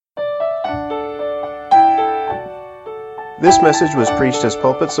This message was preached as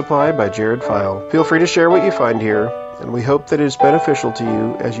Pulpit Supply by Jared File. Feel free to share what you find here, and we hope that it is beneficial to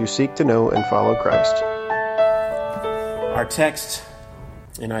you as you seek to know and follow Christ. Our text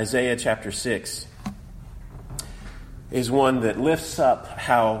in Isaiah chapter 6 is one that lifts up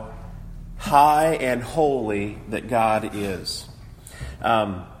how high and holy that God is.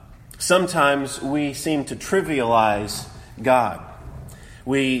 Sometimes we seem to trivialize God.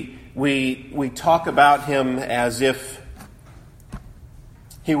 We talk about Him as if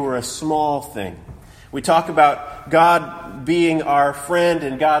He were a small thing. We talk about God being our friend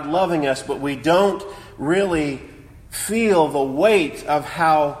and God loving us, but we don't really feel the weight of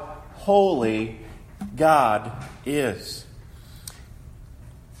how holy God is.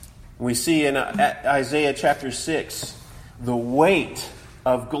 We see in Isaiah chapter 6 the weight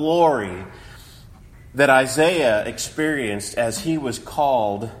of glory that Isaiah experienced as he was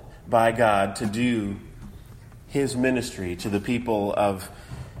called by God to do his ministry to the people of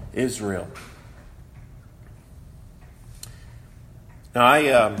Israel. Now,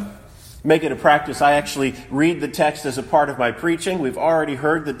 I make it a practice. I actually read the text as a part of my preaching. We've already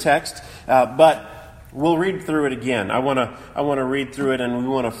heard the text, but we'll read through it again. I want to read through it, and we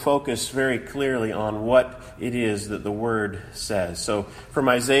want to focus very clearly on what it is that the Word says. So, from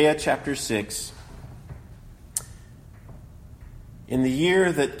Isaiah chapter 6, in the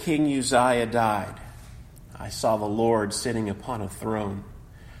year that King Uzziah died, I saw the Lord sitting upon a throne,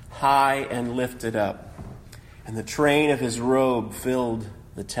 high and lifted up, and the train of his robe filled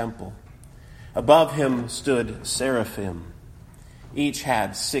the temple. Above him stood seraphim. Each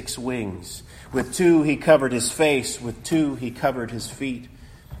had 6 wings. With 2 he covered his face, with 2 he covered his feet,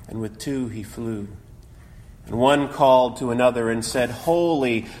 and with 2 he flew. And one called to another and said,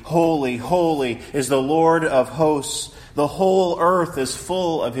 "Holy, holy, holy is the Lord of hosts. The whole earth is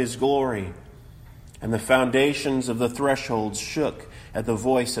full of his glory." And the foundations of the thresholds shook at the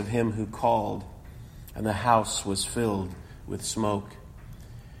voice of him who called, and the house was filled with smoke.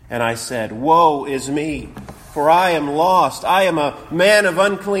 And I said, "Woe is me, for I am lost. I am a man of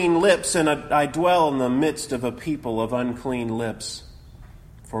unclean lips, and I dwell in the midst of a people of unclean lips.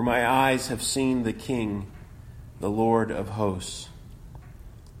 For my eyes have seen the King, the Lord of hosts."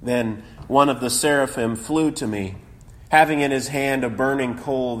 Then one of the seraphim flew to me, having in his hand a burning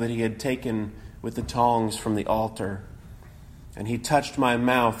coal that he had taken with the tongs from the altar. And he touched my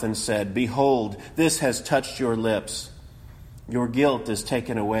mouth and said, "Behold, this has touched your lips. Your guilt is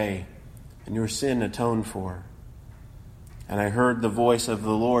taken away, and your sin atoned for." And I heard the voice of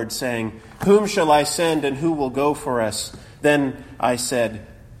the Lord saying, "Whom shall I send, and who will go for us?" Then I said,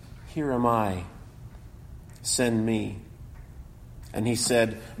 "Here am I. Send me." And he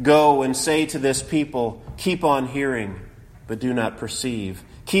said, "Go and say to this people, keep on hearing, but do not perceive.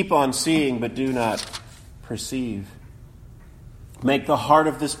 Keep on seeing, but do not perceive. Make the heart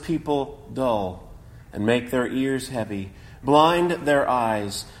of this people dull, and make their ears heavy. Blind their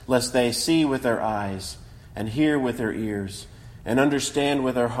eyes, lest they see with their eyes, and hear with their ears, and understand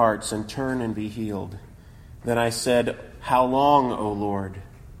with their hearts, and turn and be healed." Then I said, "How long, O Lord?"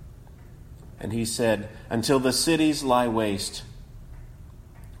 And he said, "Until the cities lie waste,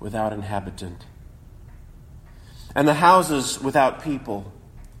 without inhabitant, and the houses without people,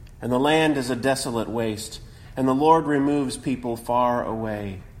 and the land is a desolate waste, and the Lord removes people far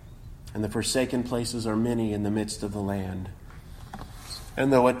away, and the forsaken places are many in the midst of the land.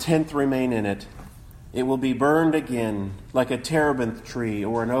 And though 1/10 remain in it, it will be burned again, like a terebinth tree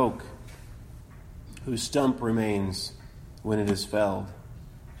or an oak, whose stump remains when it is felled.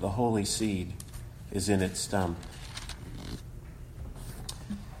 The holy seed is in its stump."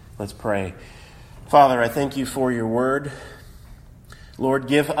 Let's pray. Father, I thank you for your word. Lord,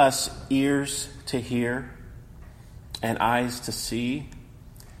 give us ears to hear and eyes to see,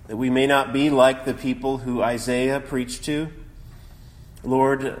 that we may not be like the people who Isaiah preached to.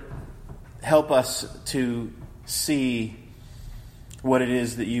 Lord, help us to see what it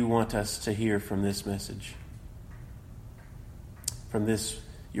is that you want us to hear from this message, from this,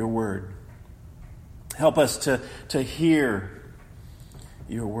 your word. Help us to hear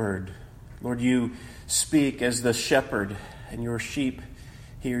your word. Lord, you speak as the shepherd, and your sheep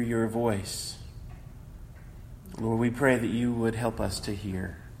hear your voice. Lord, we pray that you would help us to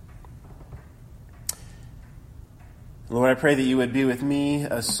hear. Lord, I pray that you would be with me,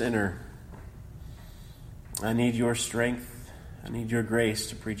 a sinner. I need your strength. I need your grace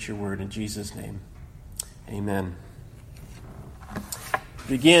to preach your word. In Jesus' name, amen.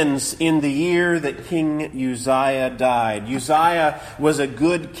 Begins in the year that King Uzziah died. Uzziah was a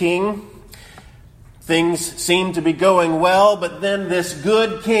good king. Things seemed to be going well, but then this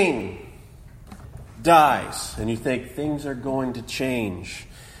good king dies, and you think things are going to change.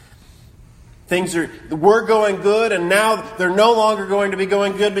 We're going good, and now they're no longer going to be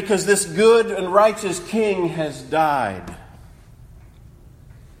going good because this good and righteous king has died.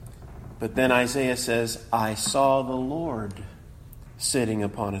 But then Isaiah says, I saw the Lord sitting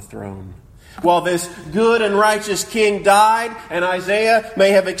upon a throne. While this good and righteous king died, and Isaiah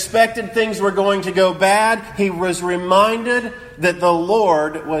may have expected things were going to go bad, he was reminded that the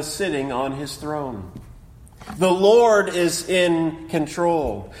Lord was sitting on his throne. The Lord is in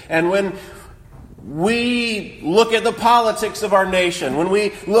control. And when we look at the politics of our nation, when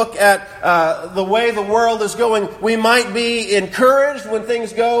we look at the way the world is going, we might be encouraged when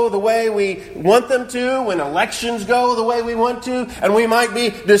things go the way we want them to, when elections go the way we want to, and we might be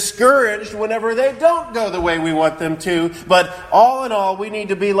discouraged whenever they don't go the way we want them to. But all in all, we need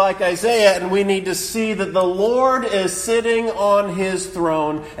to be like Isaiah, and we need to see that the Lord is sitting on his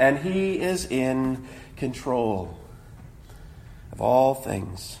throne, and he is in control of all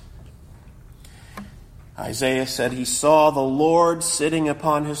things. Isaiah said he saw the Lord sitting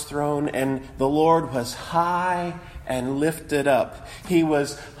upon his throne, and the Lord was high and lifted up. He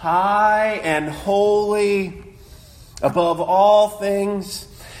was high and holy above all things.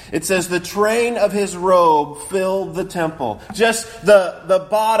 It says the train of his robe filled the temple. Just the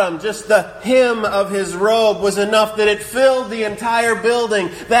bottom, just the hem of his robe was enough that it filled the entire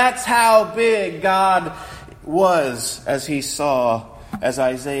building. That's how big God was as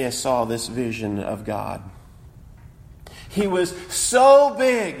Isaiah saw this vision of God. He was so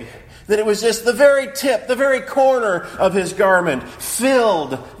big that it was just the very tip, the very corner of his garment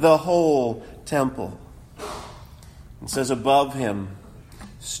filled the whole temple. It says above him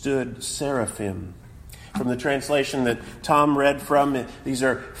stood seraphim. From the translation that Tom read from, these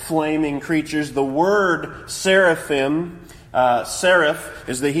are flaming creatures. The word seraphim, seraph,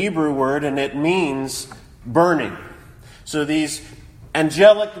 is the Hebrew word, and it means burning. So these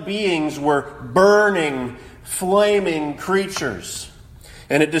angelic beings were burning, flaming creatures.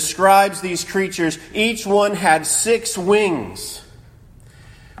 And it describes these creatures. Each one had 6 wings.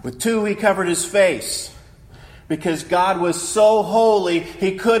 With 2 he covered his face, because God was so holy,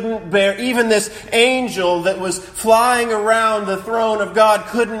 he couldn't bear, even this angel that was flying around the throne of God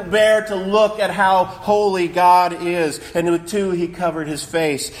couldn't bear to look at how holy God is. And with 2 he covered his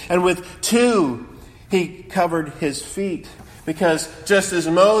face. And with 2 he covered his feet. Because just as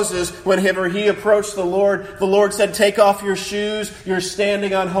Moses, whenever he approached the Lord said, take off your shoes, you're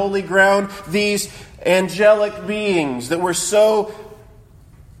standing on holy ground. These angelic beings that were so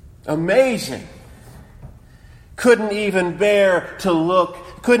amazing couldn't even bear to look,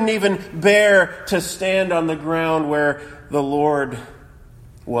 couldn't even bear to stand on the ground where the Lord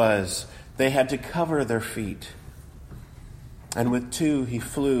was. They had to cover their feet. And with 2 he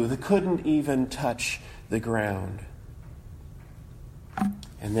flew. They couldn't even touch the ground.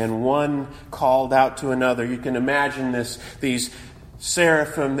 And then one called out to another. You can imagine these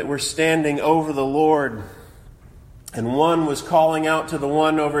seraphim that were standing over the Lord. And one was calling out to the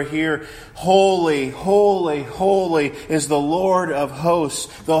one over here, holy, holy, holy is the Lord of hosts.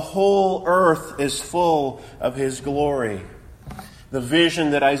 The whole earth is full of his glory. The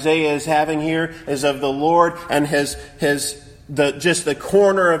vision that Isaiah is having here is of the Lord, and just the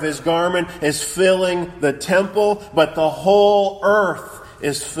corner of his garment is filling the temple, but the whole earth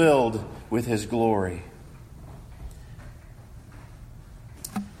is filled with his glory.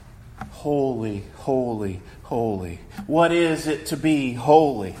 Holy, holy, holy. What is it to be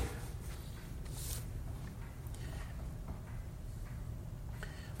holy?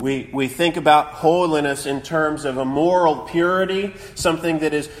 We think about holiness in terms of a moral purity, something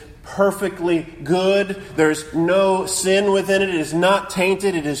that is perfectly good. There's no sin within it. It is not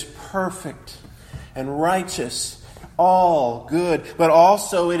tainted. It is perfect and righteous. All good. But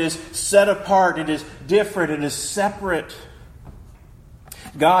also it is set apart. It is different. It is separate.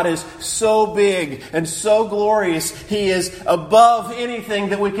 God is so big and so glorious. He is above anything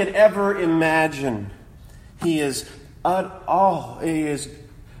that we could ever imagine. He is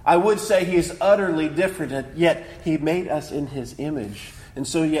I would say he is utterly different, and yet he made us in his image. And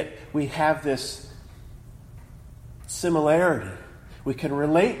so yet we have this similarity. We can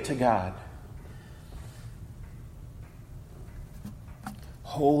relate to God.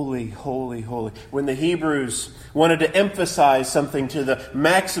 Holy, holy, holy. When the Hebrews wanted to emphasize something to the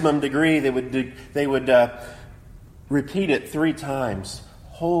maximum degree, they would repeat it 3 times.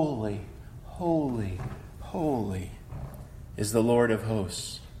 Holy, holy, holy is the Lord of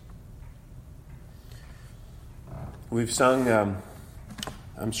hosts. We've sung,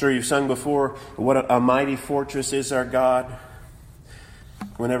 I'm sure you've sung before, what a mighty fortress is our God.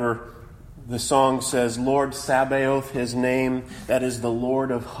 Whenever The song says, Lord Sabaoth, his name, that is the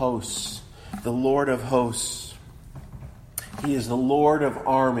Lord of hosts. The Lord of hosts. He is the Lord of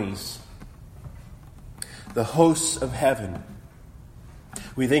armies. The hosts of heaven.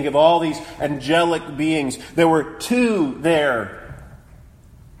 We think of all these angelic beings. There were two there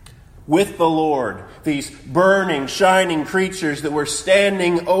with the Lord. These burning, shining creatures that were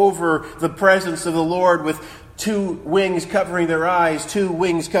standing over the presence of the Lord with two wings covering their eyes, two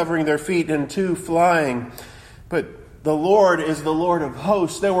wings covering their feet, and two flying. But the Lord is the Lord of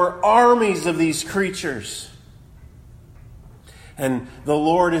hosts. There were armies of these creatures. And the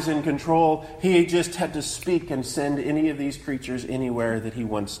Lord is in control. He just had to speak and send any of these creatures anywhere that he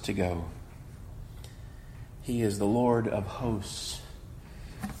wants to go. He is the Lord of hosts,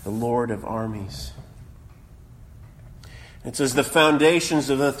 the Lord of armies. It says, the foundations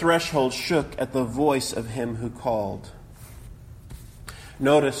of the threshold shook at the voice of him who called.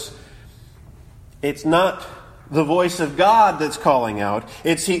 Notice, it's not the voice of God that's calling out.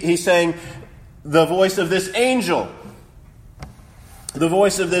 He's saying the voice of this angel. The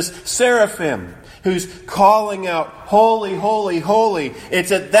voice of this seraphim who's calling out, holy, holy, holy.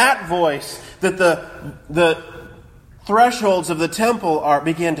 It's at that voice that the thresholds of the temple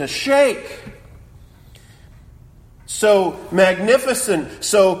begin to shake. So magnificent,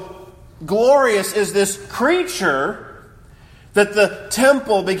 so glorious is this creature that the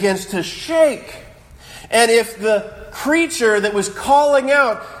temple begins to shake. And if the creature that was calling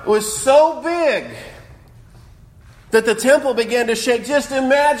out was so big that the temple began to shake, just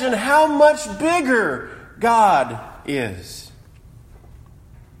imagine how much bigger God is.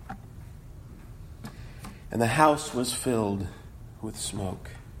 And the house was filled with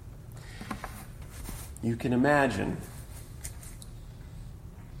smoke. You can imagine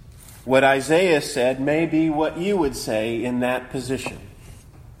what Isaiah said may be what you would say in that position.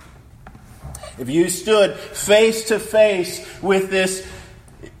 If you stood face to face with this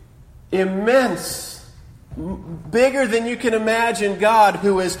immense, bigger than you can imagine God,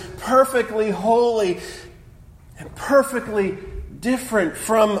 who is perfectly holy and perfectly different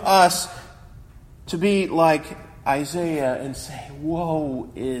from us, to be like Isaiah and say,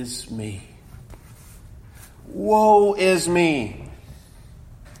 woe is me. Woe is me,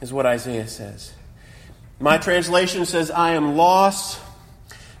 is what Isaiah says. My translation says, I am lost.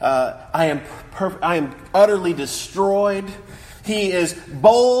 I am utterly destroyed. He is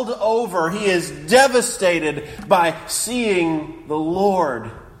bowled over. He is devastated by seeing the Lord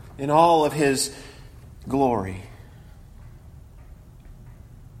in all of his glory.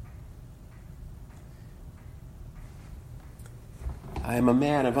 I am a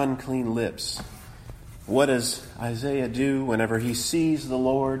man of unclean lips. What does Isaiah do whenever he sees the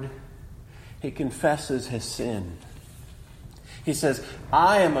Lord? He confesses his sin. He says,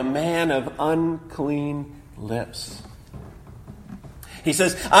 I am a man of unclean lips. He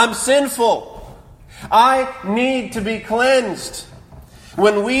says, I'm sinful. I need to be cleansed.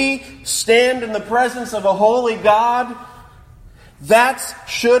 When we stand in the presence of a holy God, that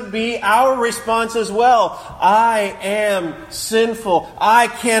should be our response as well. I am sinful. I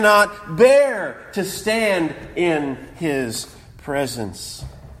cannot bear to stand in his presence.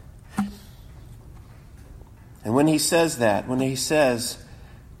 And when he says that, when he says,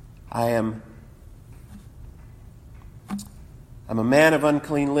 I'm a man of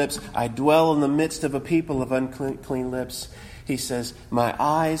unclean lips, I dwell in the midst of a people of unclean lips, he says, my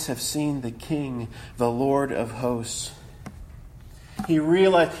eyes have seen the King, the Lord of hosts. He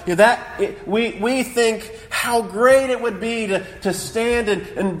realized we think how great it would be to stand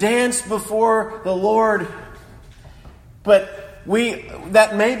and dance before the Lord. But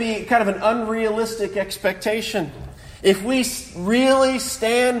that may be kind of an unrealistic expectation. If we really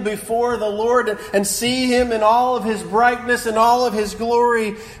stand before the Lord and see him in all of his brightness and all of his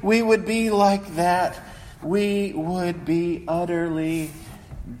glory, we would be like that. We would be utterly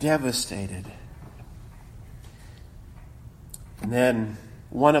devastated. And then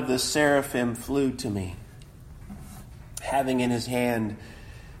one of the seraphim flew to me, having in his hand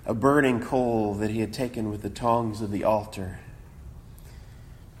a burning coal that he had taken with the tongs of the altar.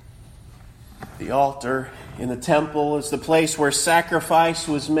 The altar in the temple is the place where sacrifice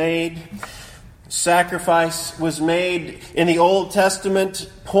was made. Sacrifice was made in the Old Testament,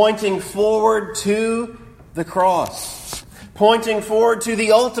 pointing forward to the cross, pointing forward to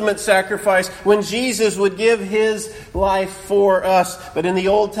the ultimate sacrifice when Jesus would give his life for us. But in the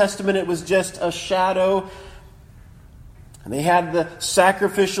Old Testament, it was just a shadow. And they had the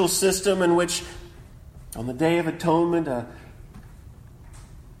sacrificial system in which, on the Day of Atonement, a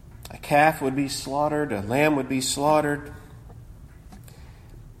calf would be slaughtered, a lamb would be slaughtered.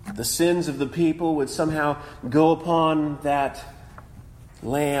 the sins of the people would somehow go upon that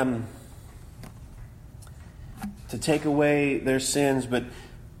lamb to take away their sins. But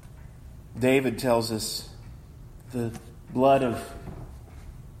David tells us the blood of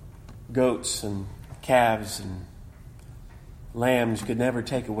goats and calves and lambs could never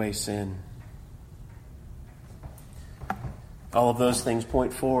take away sin. All of those things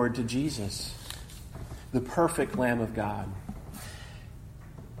point forward to Jesus, the perfect Lamb of God.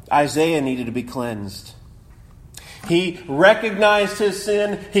 Isaiah needed to be cleansed. He recognized his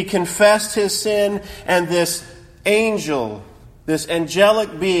sin, he confessed his sin, and this angel, this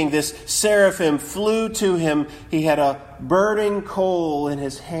angelic being, this seraphim, flew to him. He had a burning coal in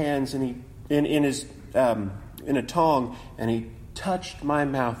his hands, and in a tongue, and he touched my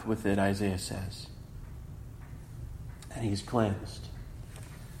mouth with it, Isaiah says. And he's cleansed.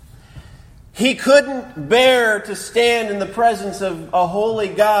 He couldn't bear to stand in the presence of a holy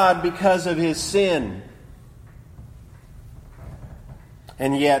God because of his sin.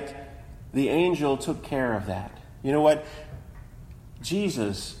 And yet, the angel took care of that. You know what?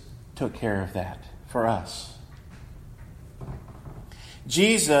 Jesus took care of that for us.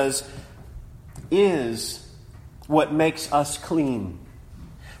 Jesus is what makes us clean.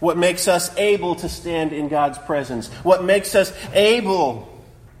 What makes us able to stand in God's presence. What makes us able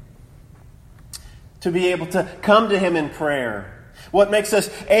to be able to come to Him in prayer. What makes us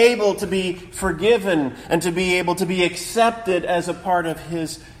able to be forgiven and to be able to be accepted as a part of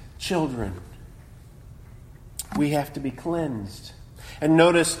His children. We have to be cleansed. And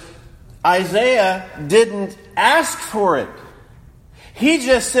notice, Isaiah didn't ask for it. He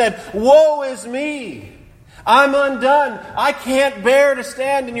just said, "Woe is me! I'm undone. I can't bear to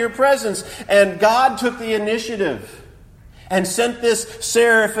stand in your presence." And God took the initiative and sent this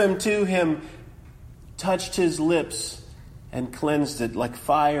seraphim to him, touched his lips, and cleansed it like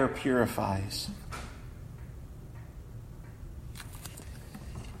fire purifies.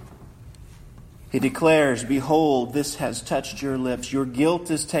 He declares, "Behold, this has touched your lips. Your guilt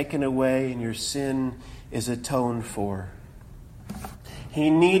is taken away and your sin is atoned for."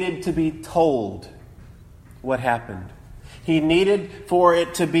 He needed to be told what happened. He needed for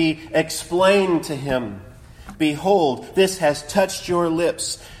it to be explained to him. "Behold, this has touched your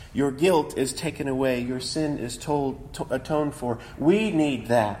lips. Your guilt is taken away. Your sin is atoned for." We need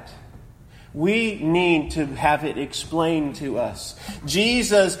that. We need to have it explained to us.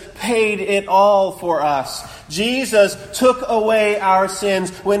 Jesus paid it all for us. Jesus took away our sins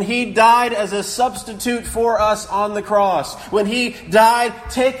when He died as a substitute for us on the cross. When He died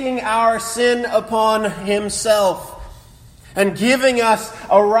taking our sin upon Himself and giving us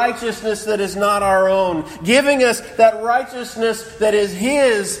a righteousness that is not our own. Giving us that righteousness that is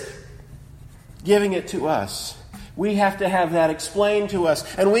His, giving it to us. We have to have that explained to us.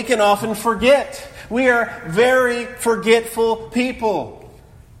 And we can often forget. We are very forgetful people.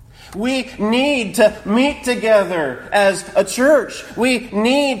 We need to meet together as a church. We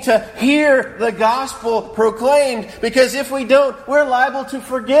need to hear the gospel proclaimed, because if we don't, we're liable to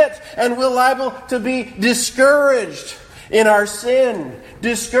forget, and we're liable to be discouraged in our sin.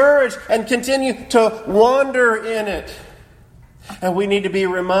 Discouraged and continue to wander in it. And we need to be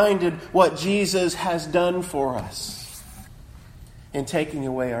reminded what Jesus has done for us in taking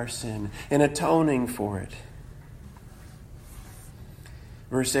away our sin, in atoning for it.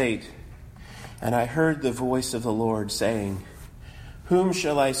 Verse 8, "And I heard the voice of the Lord saying, 'Whom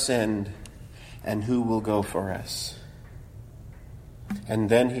shall I send, and who will go for us?' And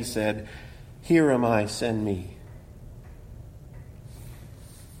then He said, 'Here am I, send me.'"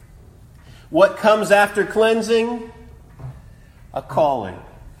 What comes after cleansing? A calling.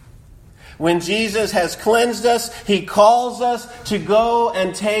 When Jesus has cleansed us, He calls us to go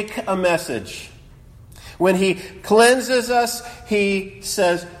and take a message. When He cleanses us, He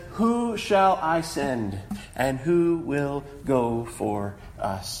says, "Who shall I send? And who will go for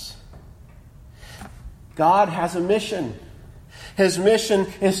us?" God has a mission. His mission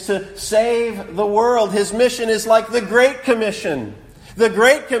is to save the world. His mission is like the Great Commission. The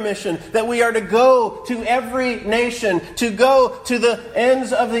Great Commission, that we are to go to every nation, to go to the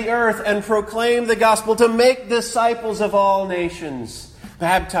ends of the earth and proclaim the gospel, to make disciples of all nations,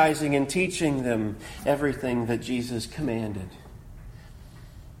 baptizing and teaching them everything that Jesus commanded.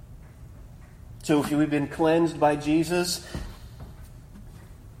 So if we've been cleansed by Jesus,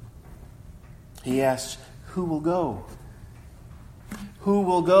 He asks, who will go? Who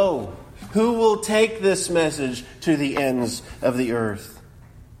will go? Who will take this message to the ends of the earth?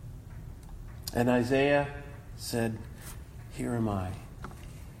 And Isaiah said, "Here am I.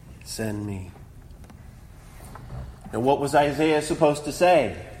 Send me." And what was Isaiah supposed to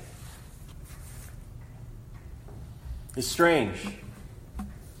say? is strange.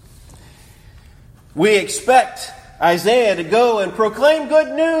 We expect Isaiah to go and proclaim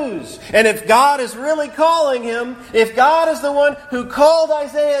good news. And if God is really calling him, if God is the one who called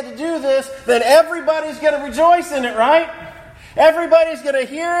Isaiah to do this, then everybody's going to rejoice in it, right? Everybody's going to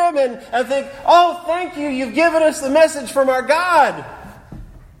hear him and think, oh, thank you, you've given us the message from our God.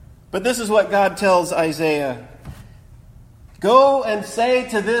 But this is what God tells Isaiah. Go and say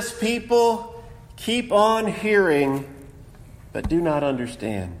to this people, keep on hearing, but do not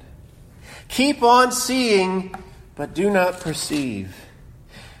understand. Keep on seeing, but do not perceive.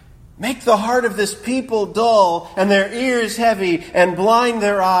 Make the heart of this people dull, and their ears heavy, and blind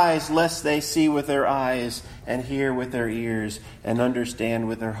their eyes, lest they see with their eyes, and hear with their ears, and understand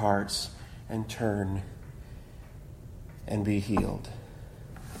with their hearts, and turn and be healed.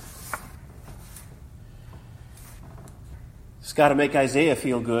 It's got to make Isaiah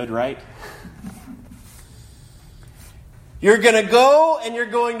feel good, right? You're going to go and you're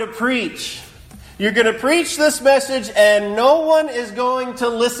going to preach. You're going to preach this message and no one is going to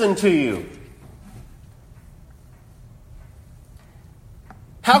listen to you.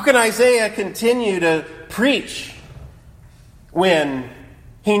 How can Isaiah continue to preach when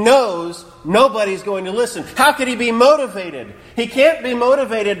he knows nobody's going to listen? How could he be motivated? He can't be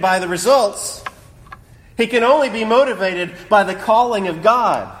motivated by the results. He can only be motivated by the calling of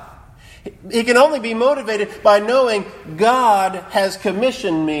God. He can only be motivated by knowing God has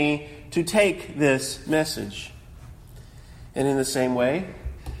commissioned me to take this message. And in the same way,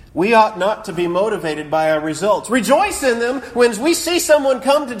 we ought not to be motivated by our results. Rejoice in them when we see someone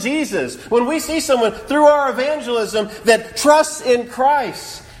come to Jesus, when we see someone through our evangelism that trusts in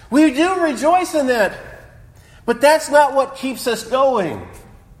Christ. We do rejoice in that. But that's not what keeps us going.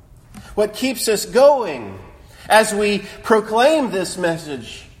 What keeps us going as we proclaim this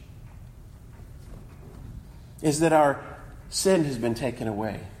message is that our sin has been taken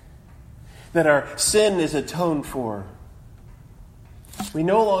away. That our sin is atoned for. We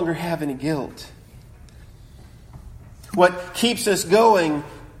no longer have any guilt. What keeps us going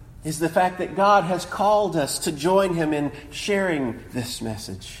is the fact that God has called us to join Him in sharing this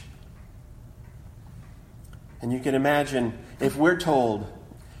message. And you can imagine if we're told,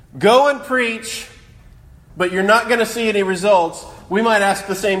 go and preach, but you're not going to see any results, we might ask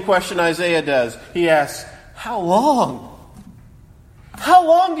the same question Isaiah does. He asks, how long? How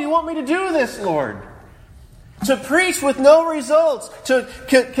long do you want me to do this, Lord? To preach with no results, to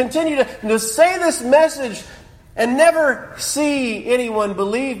continue to say this message and never see anyone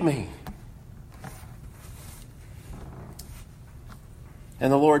believe me.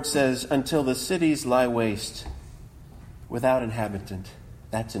 And the Lord says, until the cities lie waste without inhabitant.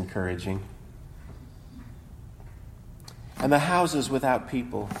 That's encouraging. And the houses without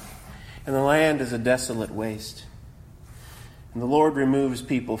people. And the land is a desolate waste. And the Lord removes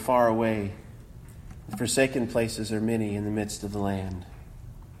people far away. The forsaken places are many in the midst of the land.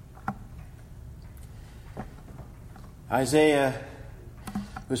 Isaiah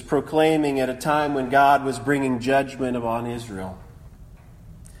was proclaiming at a time when God was bringing judgment upon Israel.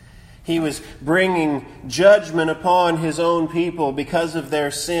 He was bringing judgment upon His own people because of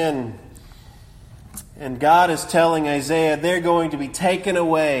their sin. And God is telling Isaiah they're going to be taken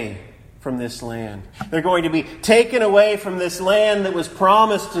away from this land. They're going to be taken away from this land that was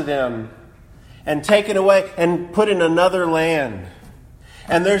promised to them and taken away and put in another land.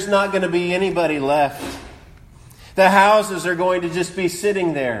 And there's not going to be anybody left. The houses are going to just be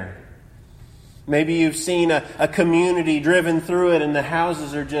sitting there. Maybe you've seen a community driven through it and the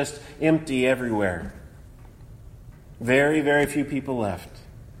houses are just empty everywhere. Very, very few people left.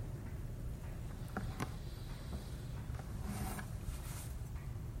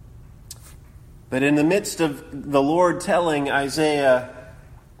 But in the midst of the Lord telling Isaiah,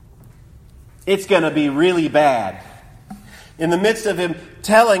 it's going to be really bad. In the midst of Him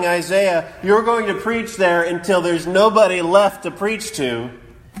telling Isaiah, you're going to preach there until there's nobody left to preach to,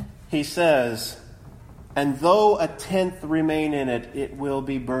 He says, and though a tenth remain in it, it will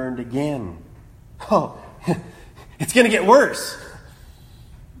be burned again. Oh, it's going to get worse.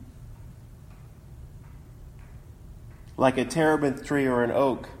 Like a terebinth tree or an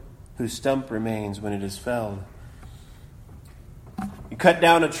oak whose stump remains when it is felled. You cut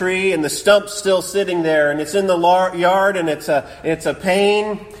down a tree and the stump's still sitting there and it's in the yard and it's a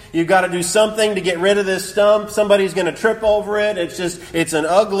pain. You've got to do something to get rid of this stump. Somebody's going to trip over it. It's an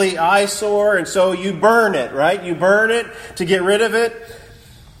ugly eyesore, and so you burn it, right? You burn it to get rid of it.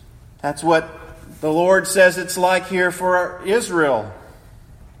 That's what the Lord says it's like here for Israel.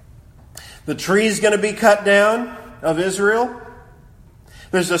 The tree's going to be cut down of Israel.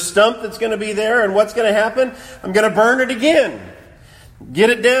 There's a stump that's going to be there, and what's going to happen? I'm going to burn it again. Get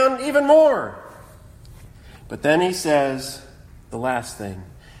it down even more. But then he says the last thing.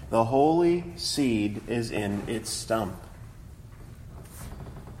 The holy seed is in its stump.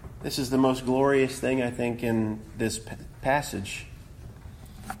 This is the most glorious thing, I think, in this passage.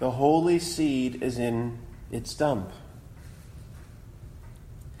 The holy seed is in its stump.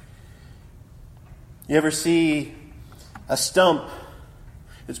 You ever see a stump?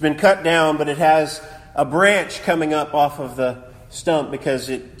 It's been cut down, but it has a branch coming up off of the stump because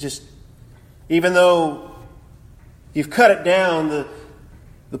it just, even though you've cut it down,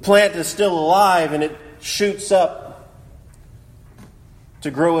 the plant is still alive and it shoots up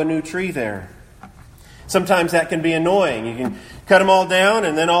to grow a new tree there. Sometimes that can be annoying. You can cut them all down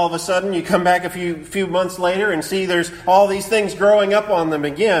and then all of a sudden you come back a few months later and see there's all these things growing up on them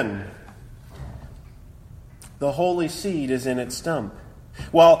again. The holy seed is in its stump.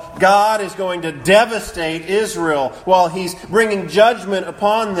 While God is going to devastate Israel, while He's bringing judgment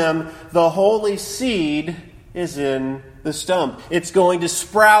upon them, the holy seed is in the stump. It's going to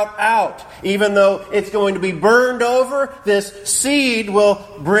sprout out. Even though it's going to be burned over, this seed will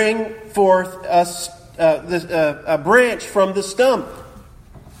bring forth a branch from the stump.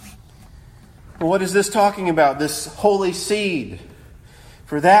 What is this talking about, this holy seed?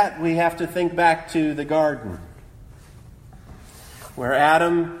 For that, we have to think back to the garden, where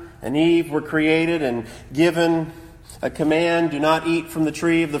Adam and Eve were created and given a command, do not eat from the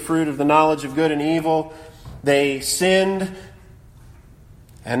tree of the fruit of the knowledge of good and evil. They sinned,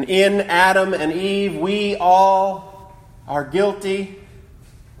 and in Adam and Eve, we all are guilty.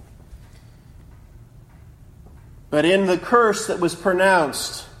 But in the curse that was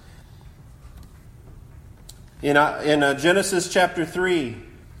pronounced in Genesis chapter 3,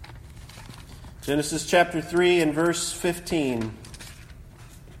 Genesis chapter 3 and verse 15,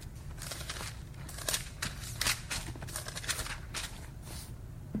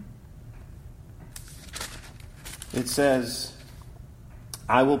 it says,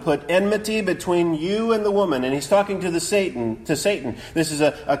 I will put enmity between you and the woman. And he's talking to Satan. This is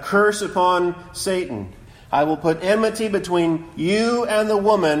a curse upon Satan. I will put enmity between you and the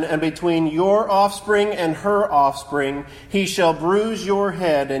woman, and between your offspring and her offspring. He shall bruise your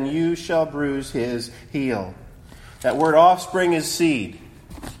head, and you shall bruise his heel. That word offspring is seed.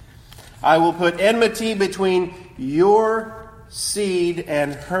 I will put enmity between your seed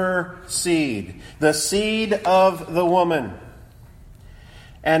and her seed, the seed of the woman.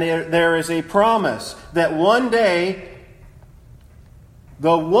 And there is a promise that one day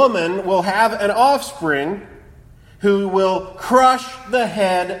the woman will have an offspring who will crush the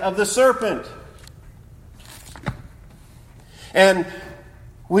head of the serpent. And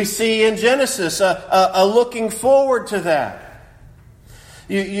we see in Genesis a looking forward to that.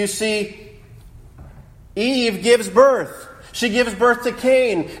 You see, Eve gives birth. She gives birth to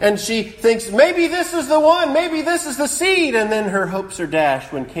Cain, and she thinks, maybe this is the one, maybe this is the seed. And then her hopes are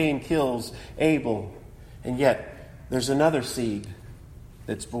dashed when Cain kills Abel. And yet, there's another seed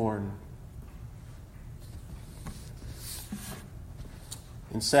that's born.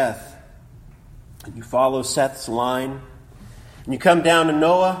 In Seth, and you follow Seth's line, and you come down to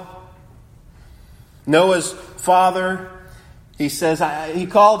Noah. Noah's father, he says, he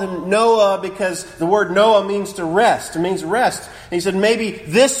called him Noah because the word Noah means to rest. It means rest. And he said, maybe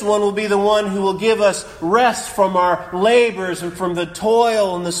this one will be the one who will give us rest from our labors and from the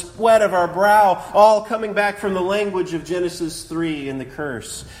toil and the sweat of our brow, all coming back from the language of Genesis 3 and the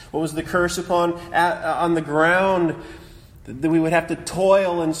curse. What was the curse on the ground? That we would have to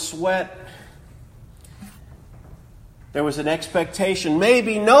toil and sweat. There was an expectation.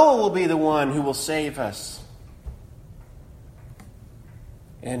 Maybe Noah will be the one who will save us.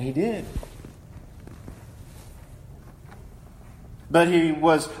 And he did. But he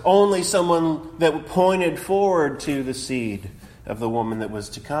was only someone that pointed forward to the seed of the woman that was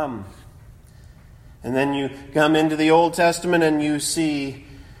to come. And then you come into the Old Testament and you see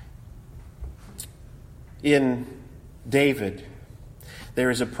in David,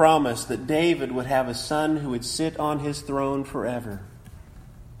 there is a promise that David would have a son who would sit on his throne forever.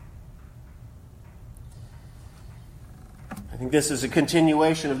 I think this is a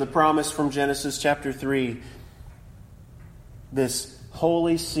continuation of the promise from Genesis chapter 3. This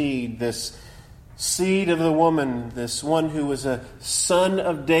holy seed, this seed of the woman, this one who was a son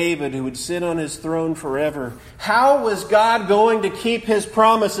of David who would sit on his throne forever. How was God going to keep his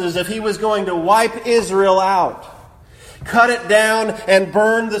promises if he was going to wipe Israel out? Cut it down and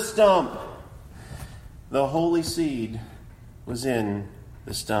burn the stump. The holy seed was in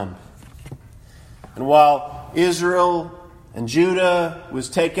the stump. And while Israel And Judah was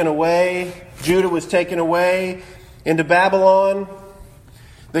taken away. Judah was taken away into Babylon.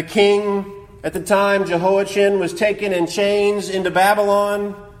 The king at the time, Jehoiachin, was taken in chains into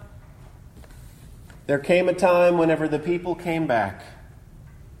Babylon. There came a time whenever the people came back.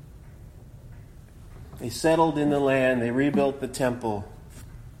 They settled in the land. They rebuilt the temple.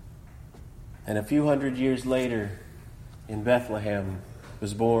 And a few hundred years later, in Bethlehem,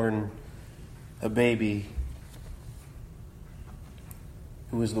 was born a baby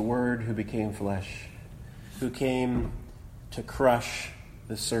who was the Word who became flesh, who came to crush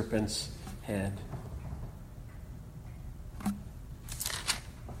the serpent's head.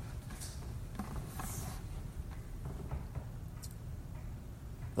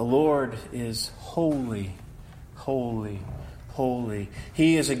 The Lord is holy, holy, holy.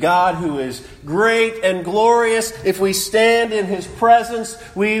 He is a God who is great and glorious. If we stand in His presence,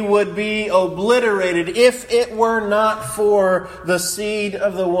 we would be obliterated if it were not for the seed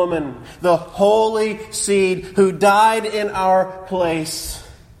of the woman, the holy seed who died in our place.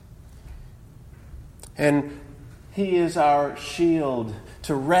 And He is our shield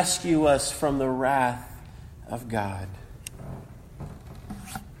to rescue us from the wrath of God.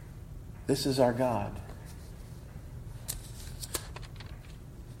 This is our God.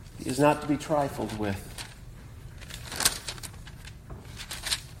 He is not to be trifled with.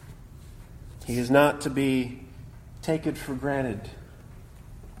 He is not to be taken for granted.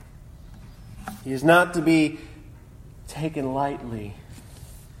 He is not to be taken lightly.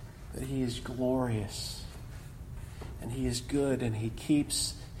 But He is glorious. And He is good, and He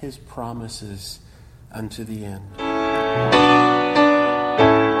keeps His promises unto the end.